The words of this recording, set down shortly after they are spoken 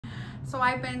So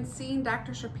I've been seeing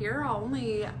Dr. Shapira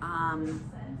only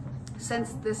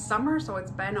since this summer, so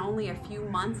it's been only a few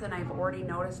months and I've already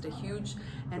noticed a huge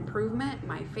improvement.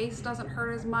 My face doesn't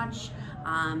hurt as much,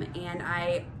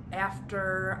 and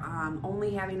after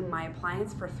only having my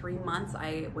appliance for 3 months,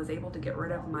 I was able to get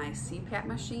rid of my CPAP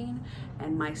machine,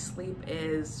 and my sleep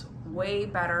is way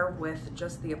better with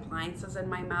just the appliances in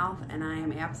my mouth, and I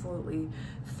am absolutely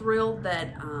thrilled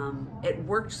that it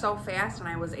worked so fast and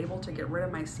I was able to get rid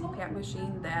of my CPAP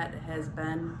machine. That has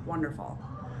been wonderful.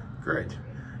 Great.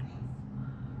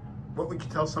 What would you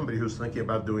tell somebody who's thinking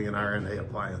about doing an RNA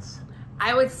appliance?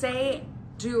 I would say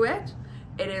do it.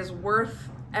 It is worth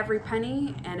every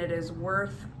penny, and it is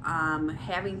worth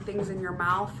having things in your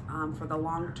mouth for the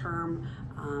long-term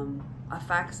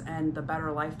effects and the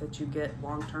better life that you get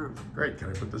long-term. Great. Can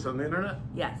I put this on the internet?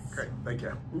 Yes. Great. Thank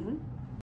you.